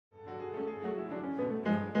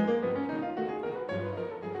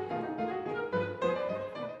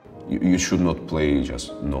You should not play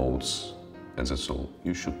just notes and that's all.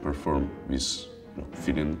 You should perform with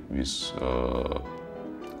feeling, with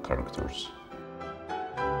characters.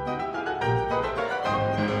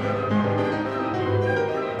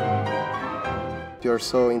 You're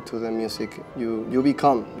so into the music, you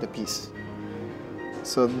become the piece.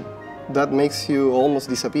 So that makes you almost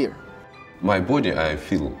disappear. My body, I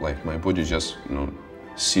feel like my body just,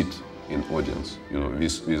 sit in audience,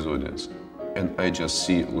 with audience. And I just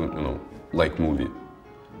see, like movie.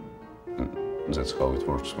 And that's how it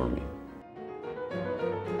works for me.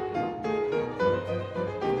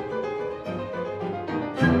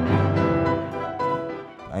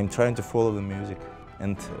 I'm trying to follow the music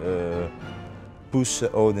and push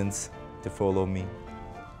the audience to follow me.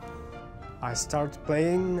 I started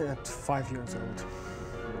playing at 5 years old.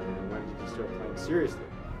 When did you start playing seriously?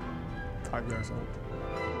 5 years old.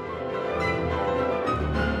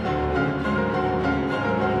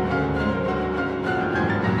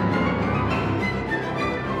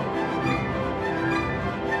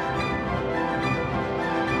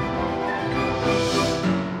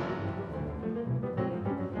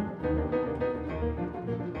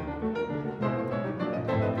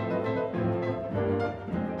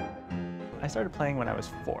 I started playing when I was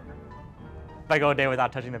 4. If I go a day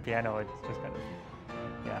without touching the piano, it's just kind of,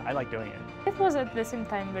 yeah, I like doing it. It was at the same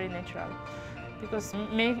time very natural, because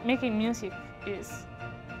making music is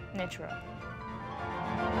natural.